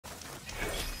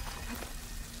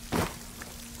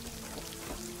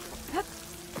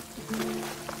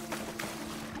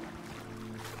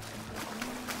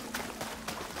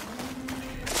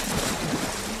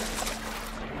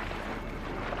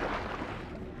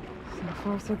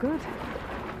far, so good.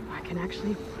 I can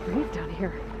actually breathe down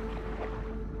here.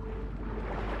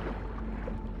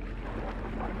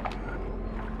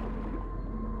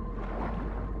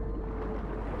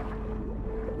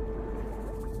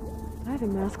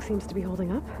 Diving mask seems to be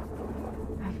holding up.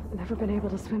 I've never been able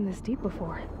to swim this deep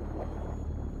before.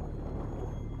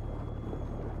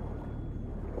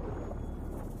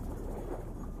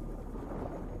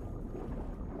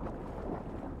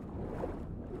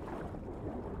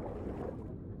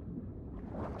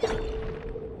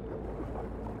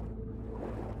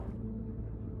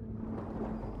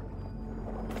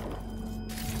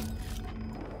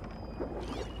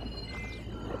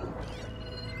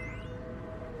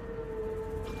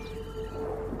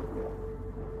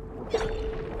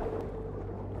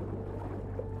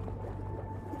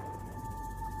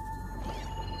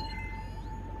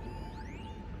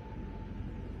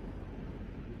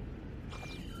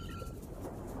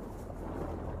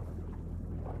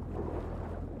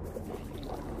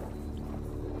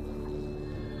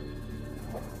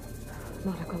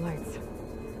 Nautical lights.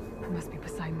 It must be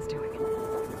Poseidon's doing.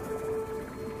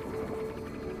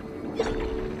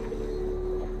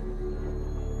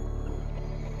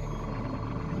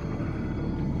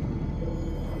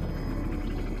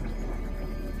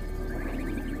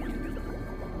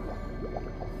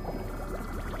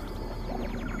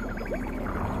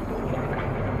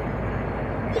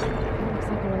 Looks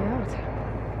like a way out.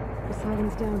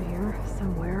 Poseidon's down here,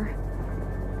 somewhere.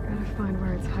 Gotta find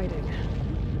where it's hiding.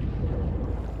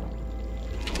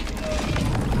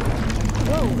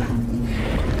 Whoa!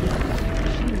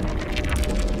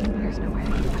 There's no way I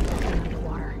can find that thing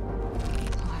underwater.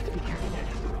 I'll have to be careful.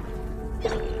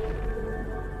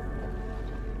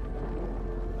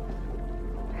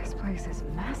 This place is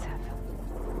massive.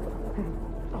 And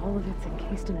all of it's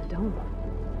encased in a dome.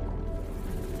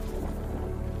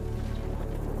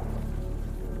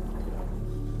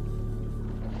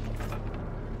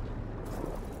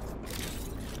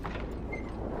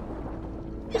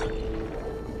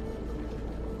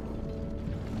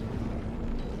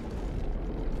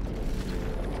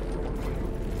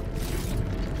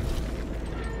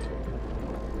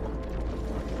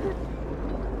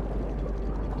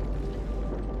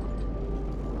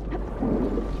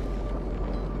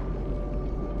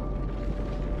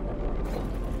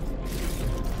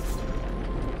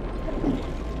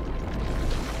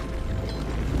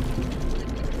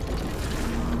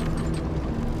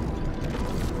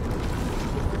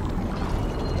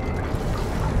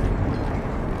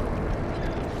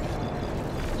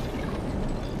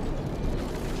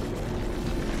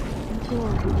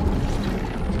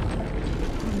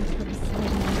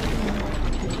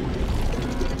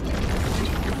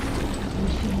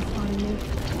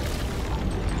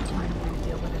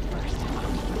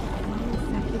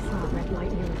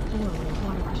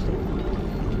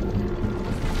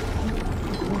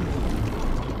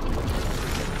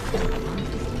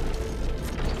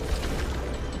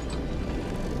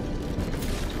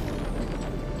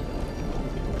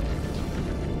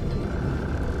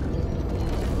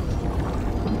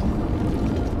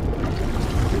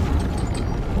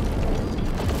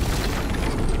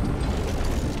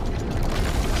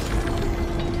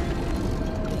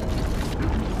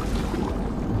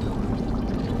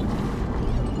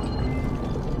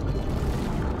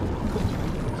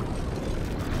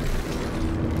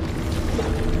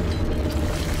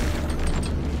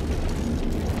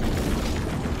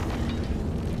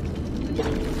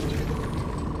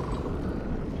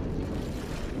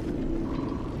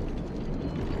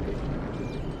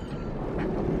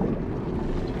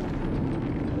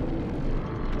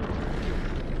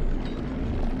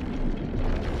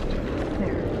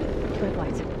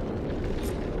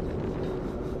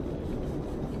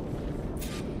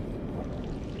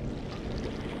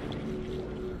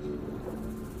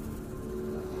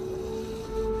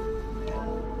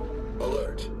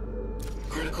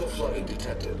 Flooding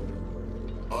detected.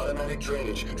 Automatic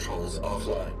drainage controls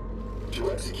offline.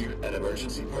 To execute an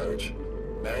emergency purge,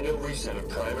 manual reset of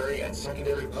primary and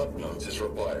secondary pump nodes is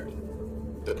required.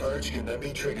 The purge can then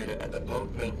be triggered at the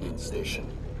pump maintenance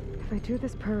station. If I do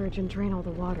this purge and drain all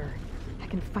the water, I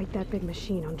can fight that big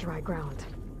machine on dry ground.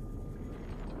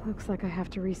 Looks like I have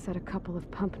to reset a couple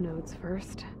of pump nodes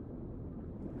first.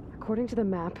 According to the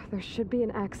map, there should be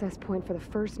an access point for the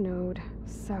first node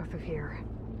south of here.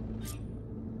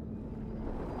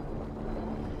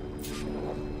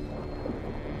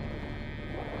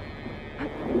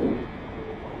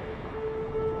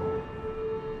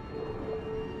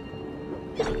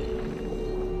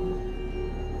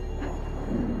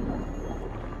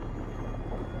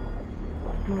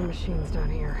 More machines down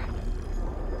here.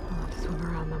 I'll have to swim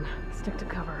around them. down. Stick to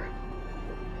cover.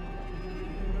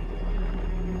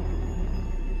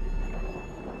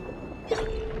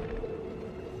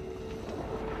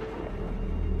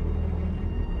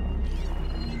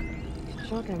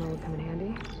 Shotgun would come in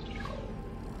handy.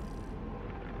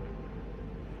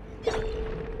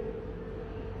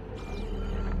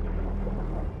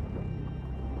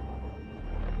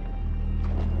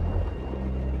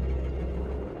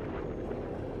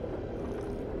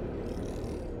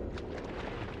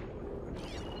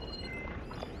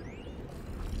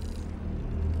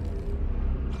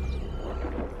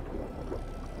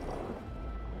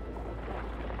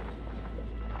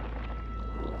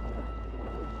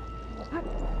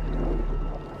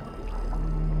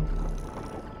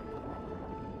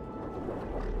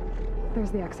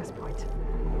 There's the access point.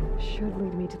 Should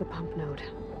lead me to the pump node.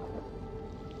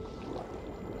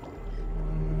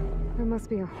 There must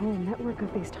be a whole network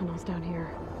of these tunnels down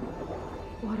here.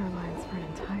 Water lines for an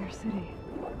entire city.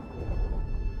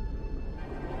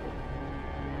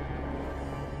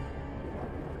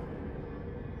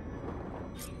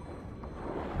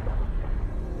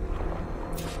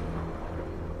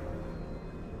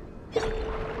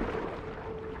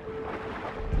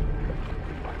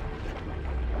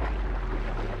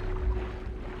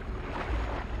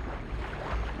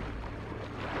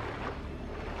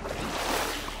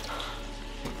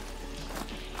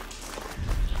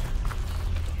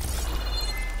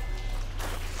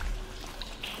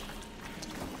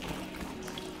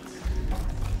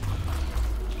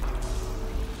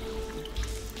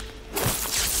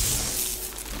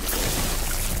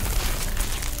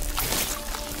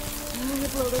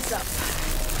 Blow this up.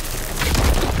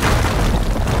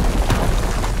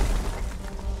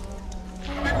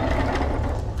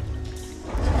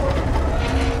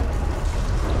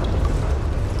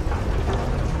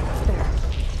 There.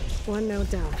 One node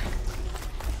down.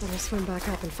 Better swim back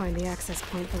up and find the access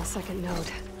point for the second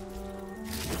node.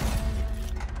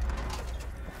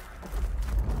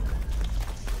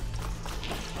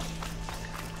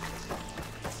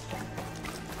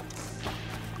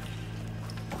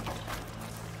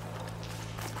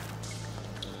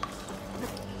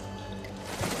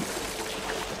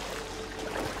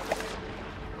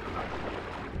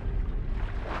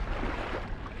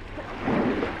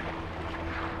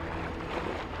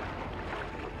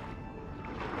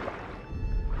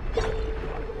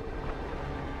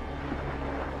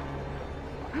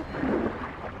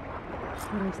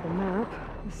 According to the map,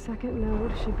 the second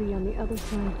node should be on the other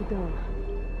side of the dome.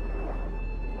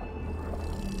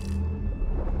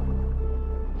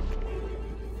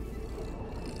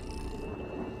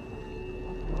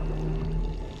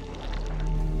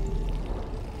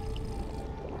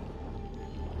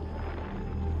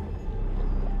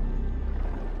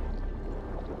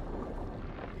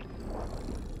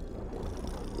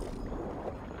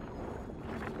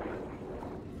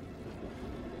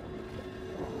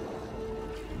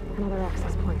 Another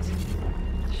access point.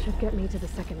 Should get me to the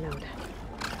second node.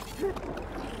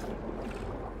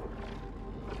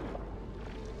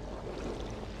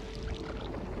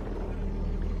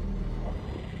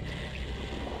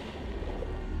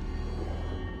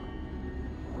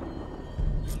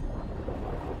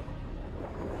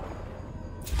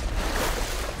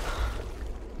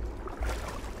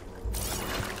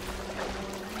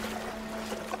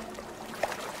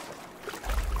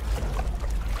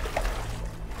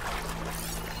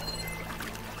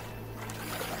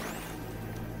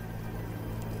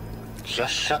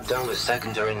 Just shut down the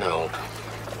secondary node.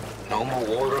 No more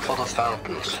water for the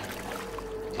fountains.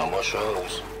 No more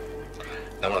shows.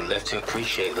 No one left to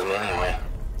appreciate them anyway.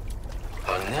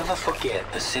 I'll never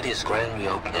forget the city's grand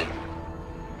reopening.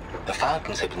 The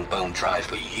fountains had been bone dry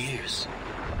for years.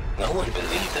 No one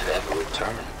believed they'd ever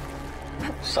return.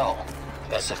 So,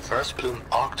 as the first plume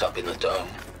arced up in the dome,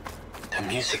 the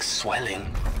music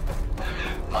swelling,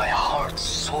 my heart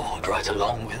soared right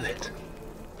along with it.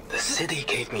 The city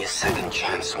gave me a second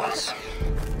chance once.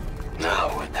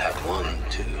 Now it had one,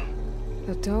 too.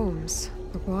 The domes,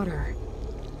 the water.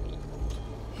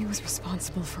 He was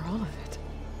responsible for all of it.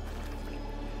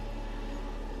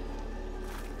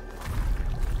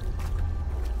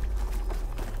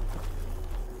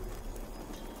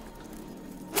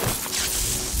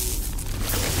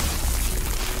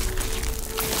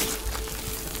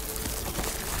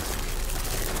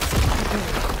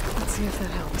 Okay, let's see if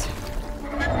that helped.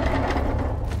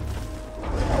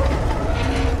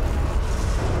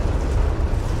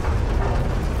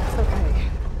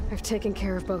 I've taken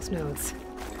care of both nodes.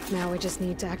 Now I just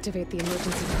need to activate the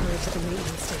emergency purge at the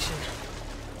maintenance station.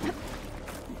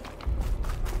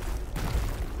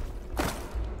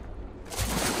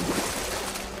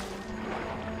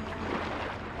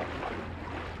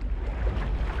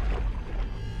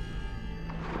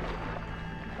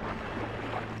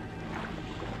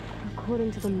 according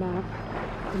to the map,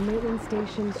 the maintenance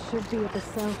stations should be at the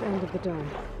south end of the dome.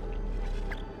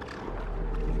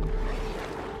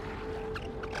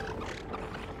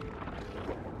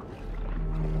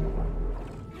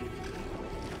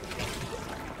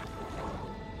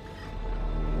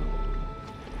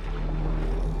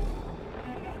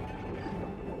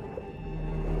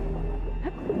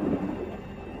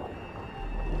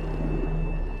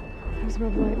 There's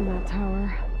red light in that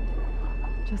tower.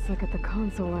 Just like at the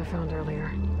console I found earlier.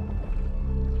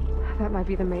 That might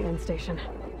be the maintenance station.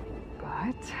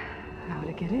 But how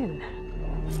to get in?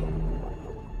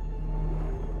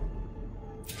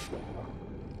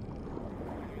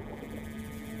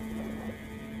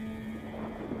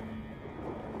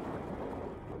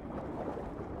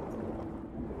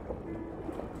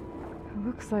 It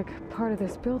looks like part of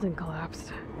this building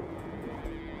collapsed.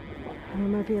 There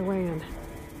might be a way in.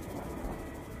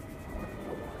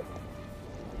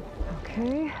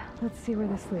 Okay, let's see where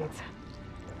this leads.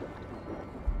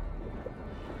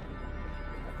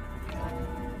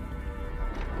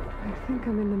 I think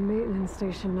I'm in the maintenance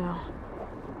station now.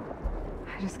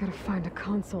 I just gotta find a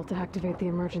console to activate the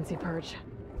emergency purge.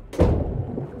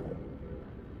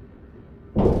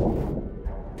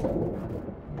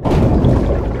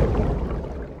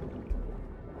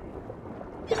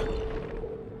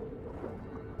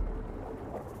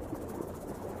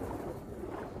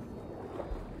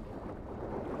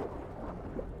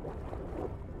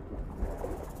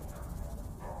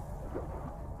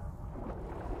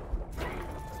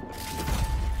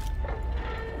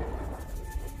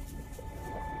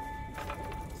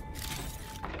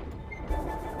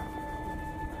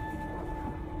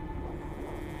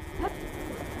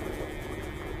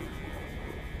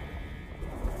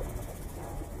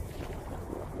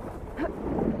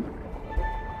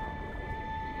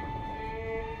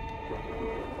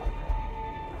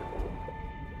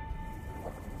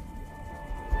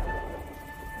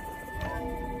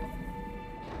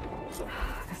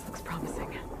 This looks promising.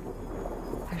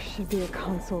 There should be a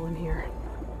console in here.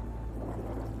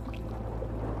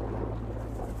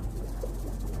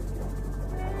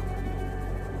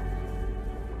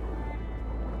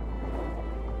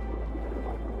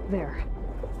 There.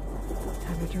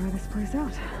 Time to dry this place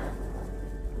out.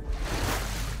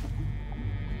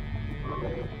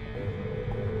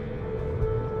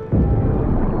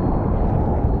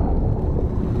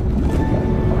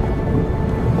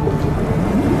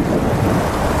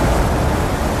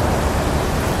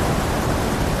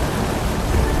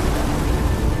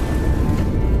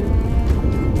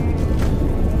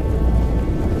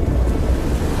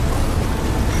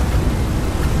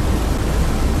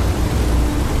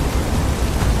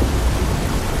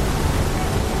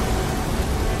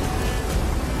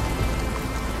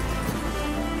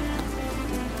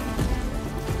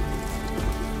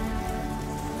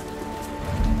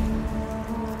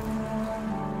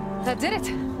 That did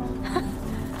it!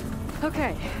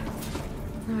 Okay.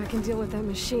 Now I can deal with that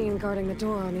machine guarding the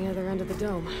door on the other end of the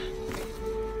dome.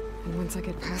 And once I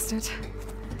get past it,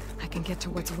 I can get to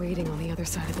what's waiting on the other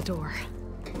side of the door.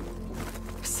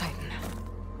 Poseidon.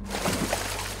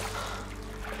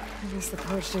 I guess the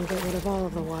purge didn't get rid of all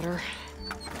of the water.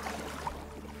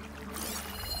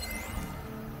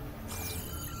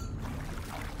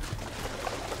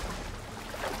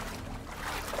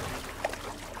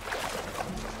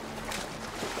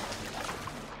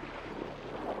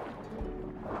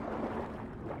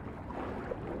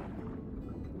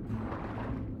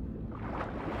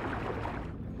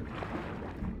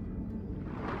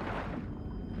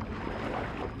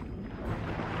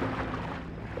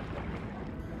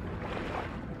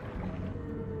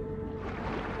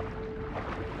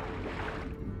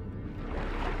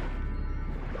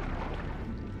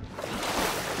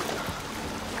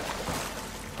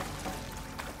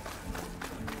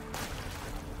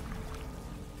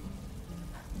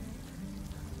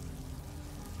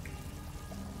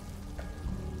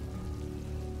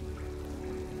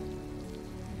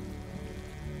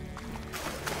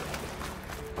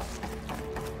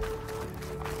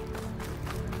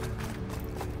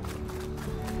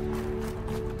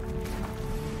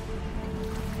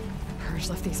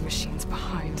 Left these machines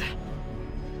behind.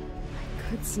 I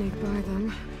could sneak by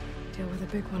them, deal with the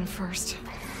big one first.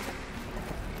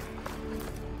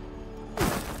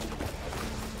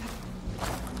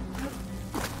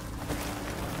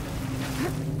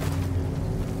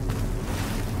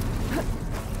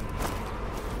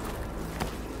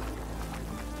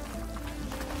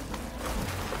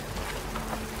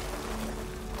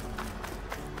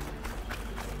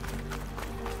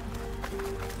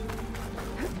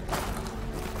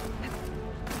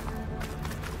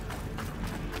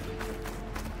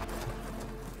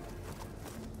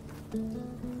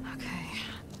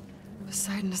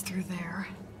 guidance through there.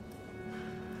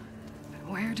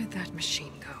 But where did that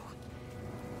machine go?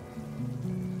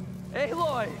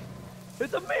 Aloy!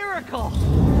 It's a miracle!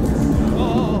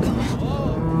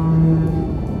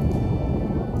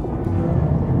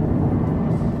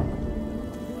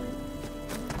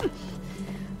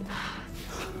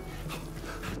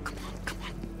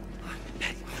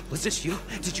 Was this you?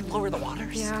 Did you lower the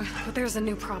waters? Yeah, but there's a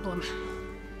new problem.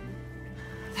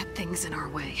 That thing's in our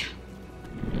way.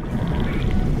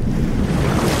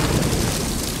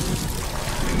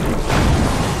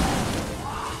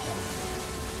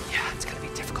 Yeah, it's gonna be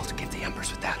difficult to get the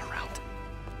embers with that around.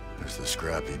 As the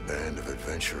scrappy band of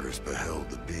adventurers beheld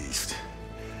the beast,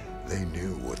 they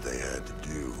knew what they had to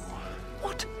do.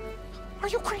 What? Are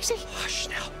you crazy? Hush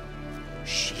now.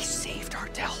 She saved our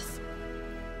Delph.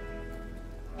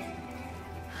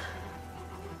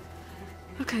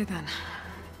 Okay then.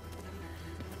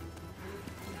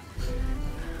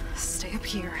 Stay up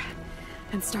here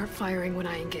and start firing when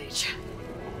I engage.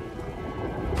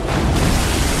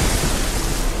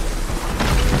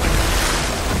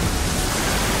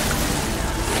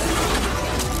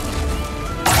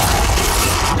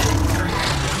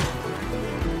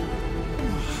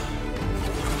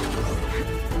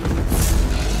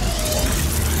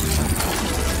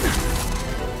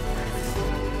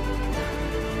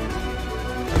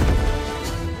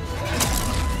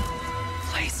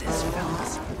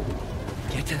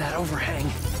 To that overhang.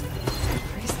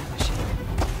 Raise that machine.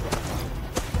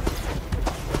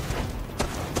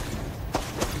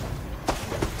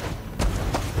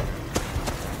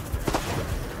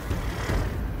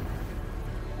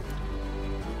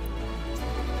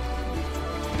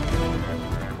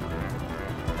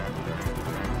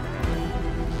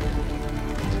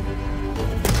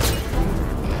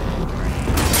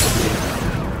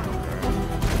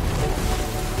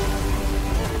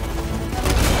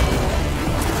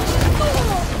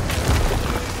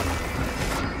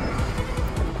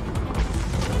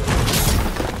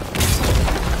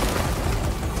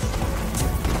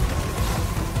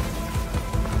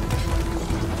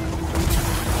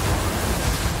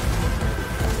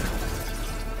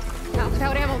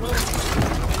 Without ammo, will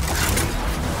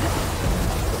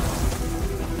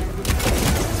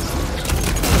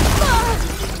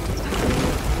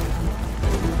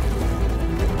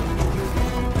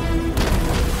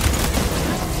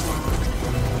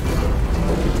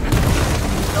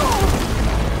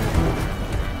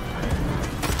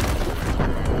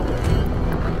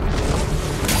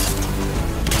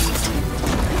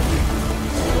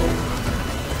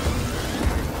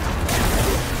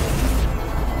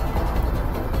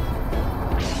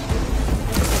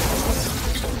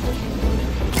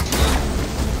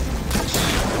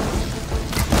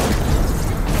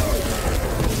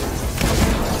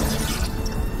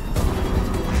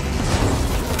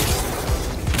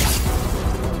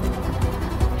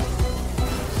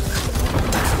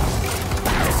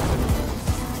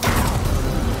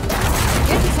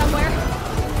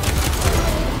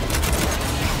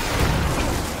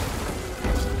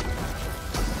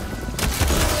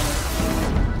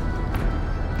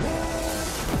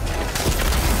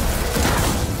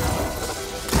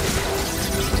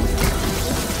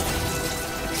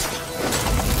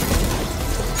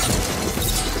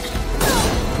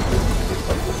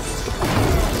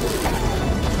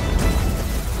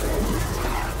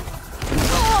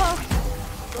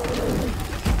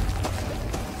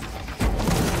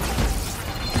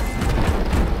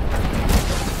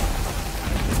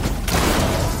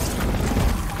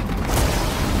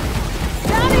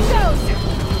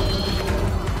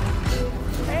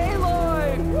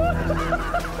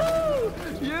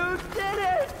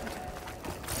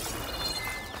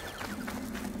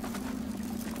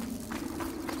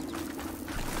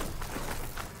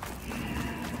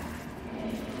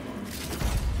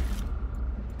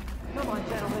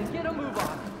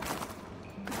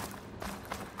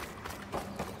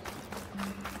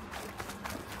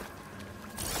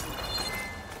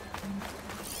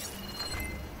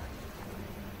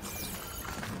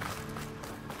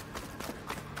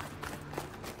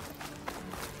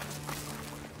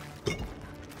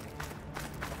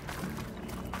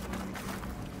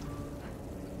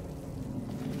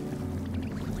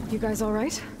You guys all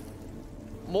right?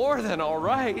 More than all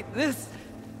right.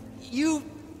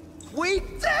 We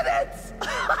did it!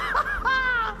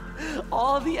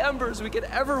 All the embers we could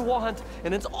ever want,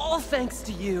 and it's all thanks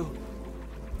to you.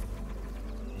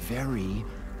 Very,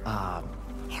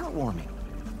 heartwarming.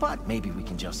 But maybe we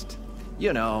can just,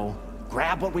 you know,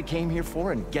 grab what we came here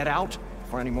for and get out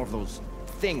before any more of those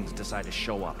things decide to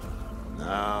show up.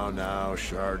 Now,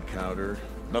 shard counter.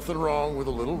 Nothing wrong with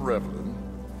a little reveling.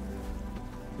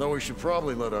 Though we should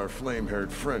probably let our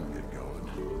flame-haired friend get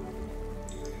going.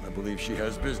 I believe she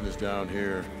has business down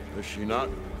here, does she not?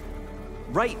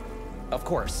 Right, of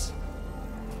course.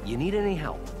 You need any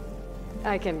help?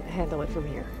 I can handle it from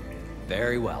here.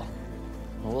 Very well.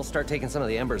 Well, we'll start taking some of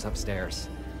the embers upstairs.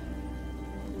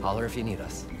 Holler if you need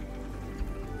us.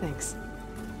 Thanks.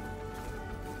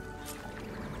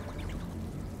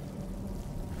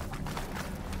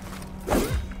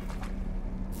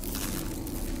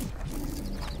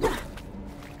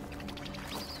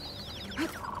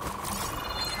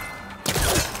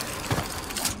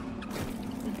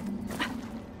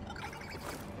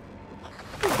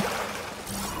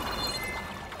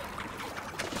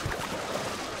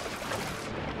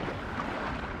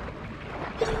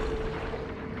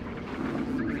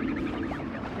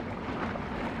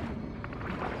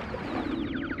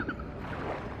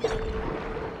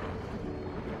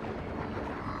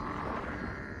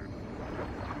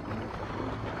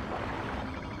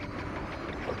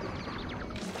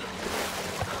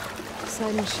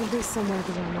 Poseidon should be somewhere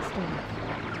beyond this door.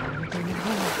 Let me bring it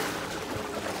home.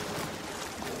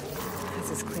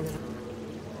 That's as clean as...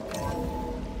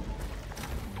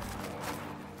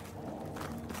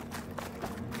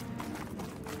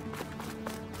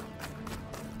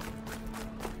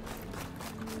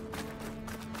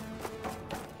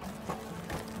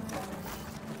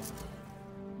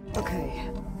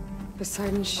 Okay.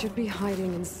 Poseidon should be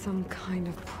hiding in some kind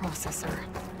of processor.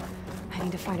 I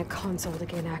need to find a console to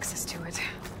gain access to it.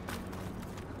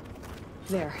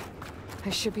 There.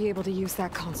 I should be able to use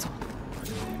that console.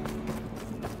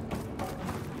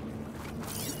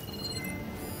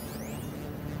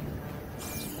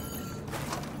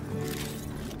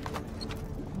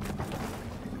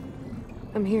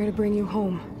 I'm here to bring you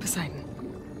home, Poseidon.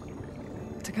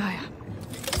 To Gaia.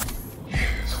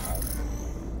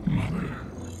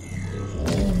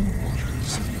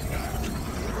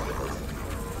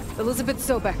 Elizabeth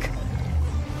Sobek.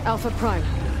 Alpha Prime.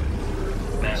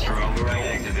 Master override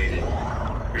activated.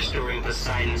 Restoring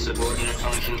Poseidon's subordinate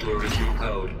function to original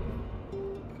code.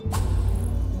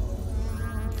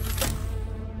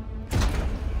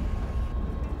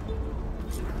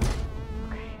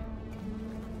 Okay.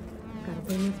 Gotta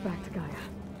bring this back to Gaia.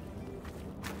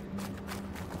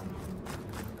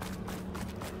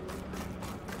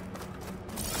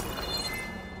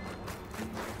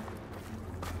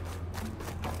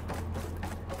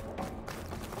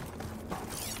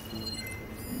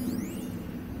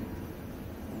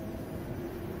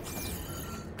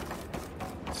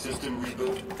 System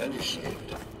reboot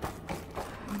initiated.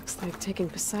 Looks like taking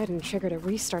Poseidon triggered a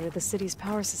restart of the city's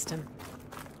power system.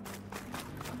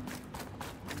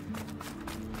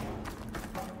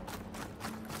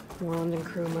 Warland and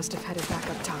crew must have headed back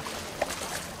up top.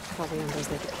 Probably on those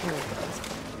they could carry at this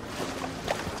point.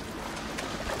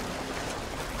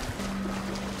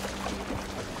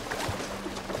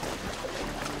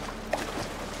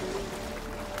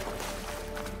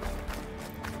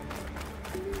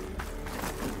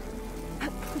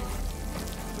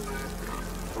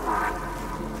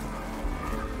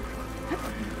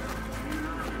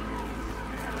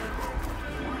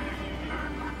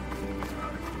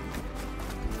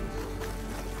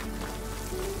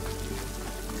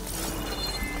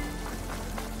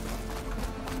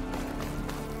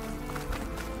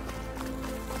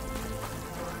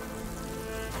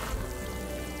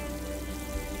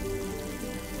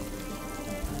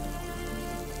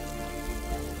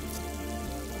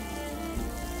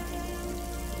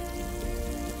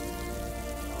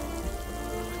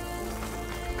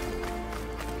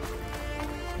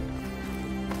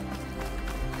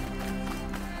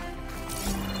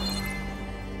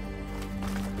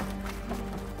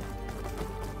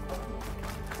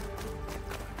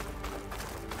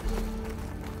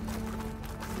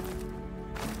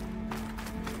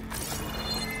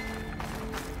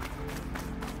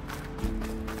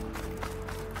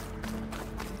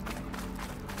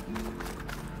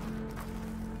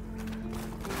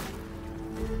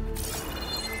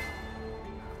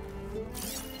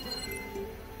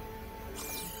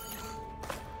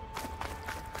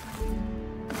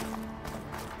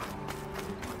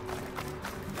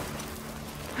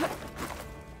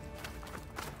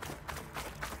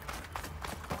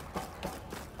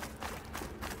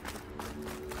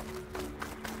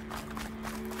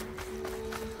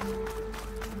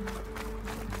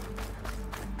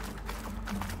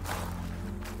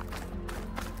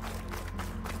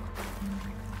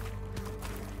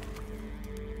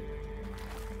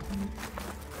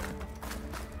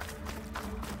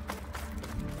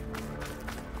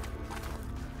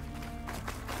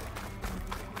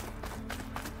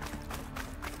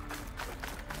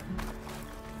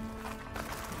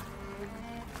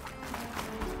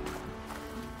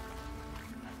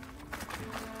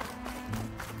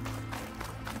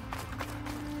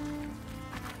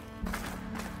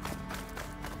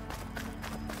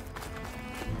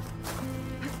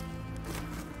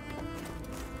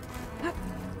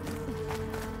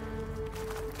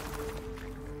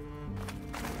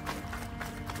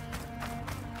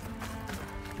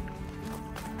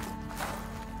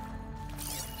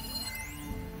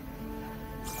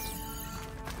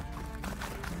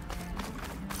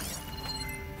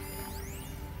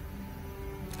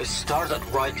 It started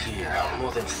right here,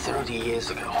 more than 30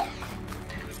 years ago.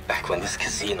 Back when this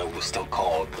casino was still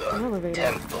called the Elevator.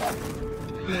 Temple.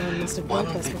 No one must have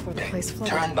built this before the place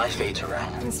flooded. Turned my fate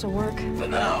around. Can it still work? But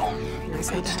now,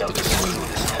 Nice it's not the to have to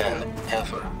smoothest hand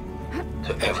ever.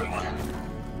 To everyone.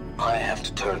 I have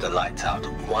to turn the lights out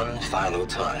one final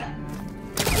time.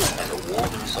 And the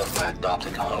waters of my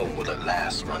adopted home will at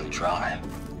last run dry.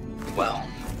 Well,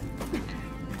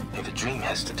 if a dream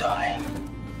has to die,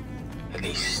 at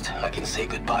least I can say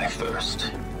goodbye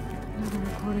first. Another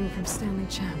recording from Stanley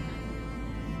Chen.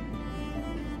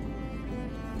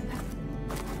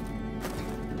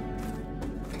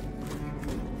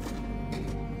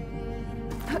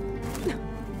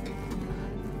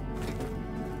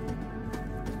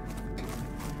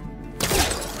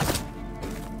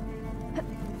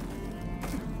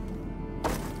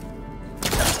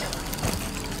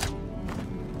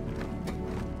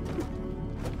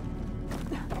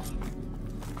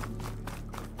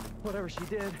 Whatever she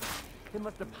did, it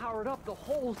must have powered up the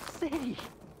whole city.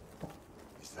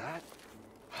 Is that?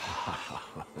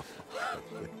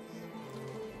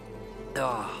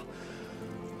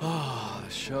 Oh,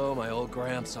 show my old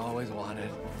Gramps always wanted.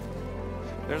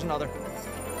 There's another.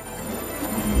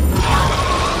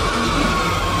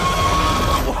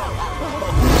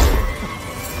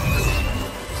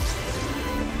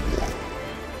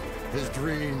 His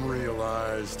dream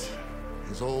realized.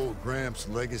 His old Gramps'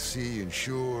 legacy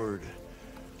ensured.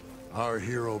 Our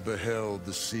hero beheld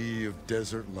the sea of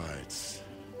desert lights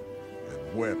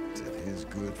and wept at his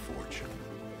good fortune.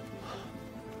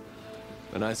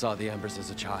 When I saw the embers as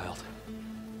a child,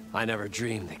 I never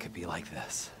dreamed they could be like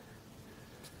this.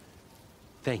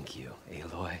 Thank you,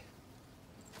 Aloy.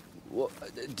 Well,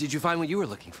 did you find what you were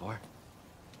looking for?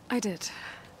 I did.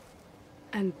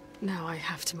 And now I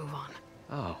have to move on.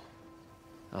 Oh.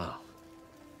 Oh.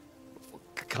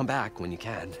 Come back when you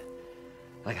can.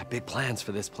 I got big plans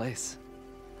for this place.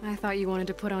 I thought you wanted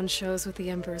to put on shows with the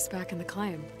Embers back in the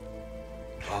climb.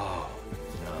 Oh,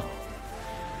 no.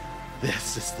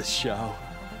 This is the show.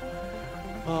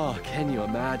 Oh, can you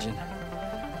imagine?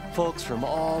 Folks from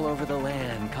all over the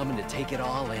land coming to take it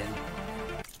all in.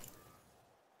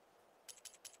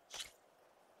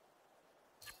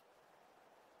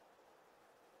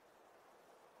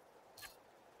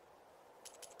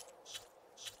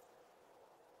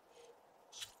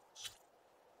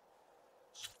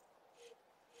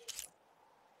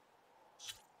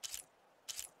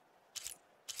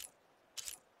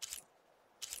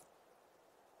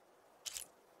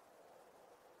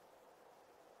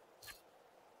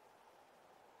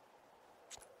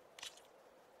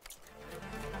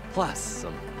 Plus,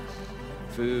 some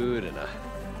food and a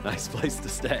nice place to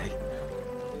stay.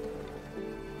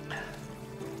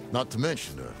 Not to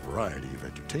mention a variety of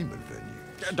entertainment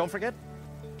venues. Don't forget,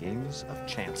 games of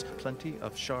chance. Plenty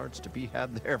of shards to be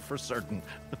had there for certain.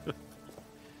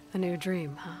 A new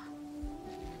dream, huh?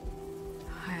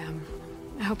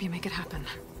 I hope you make it happen.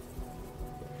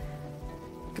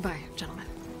 Goodbye, gentlemen.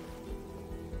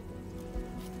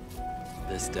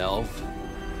 This delve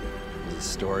is a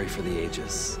story for the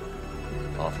ages.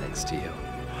 All thanks to you.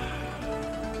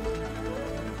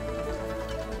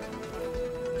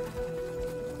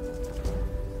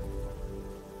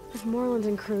 If Moreland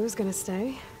and crew's gonna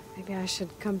stay, maybe I should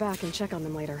come back and check on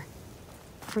them later.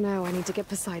 For now, I need to get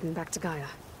Poseidon back to Gaia.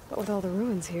 But with all the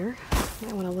ruins here, I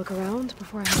might want to look around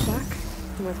before I head back.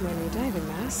 And with my new diving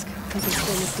mask, I can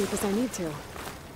swim as deep as I need to.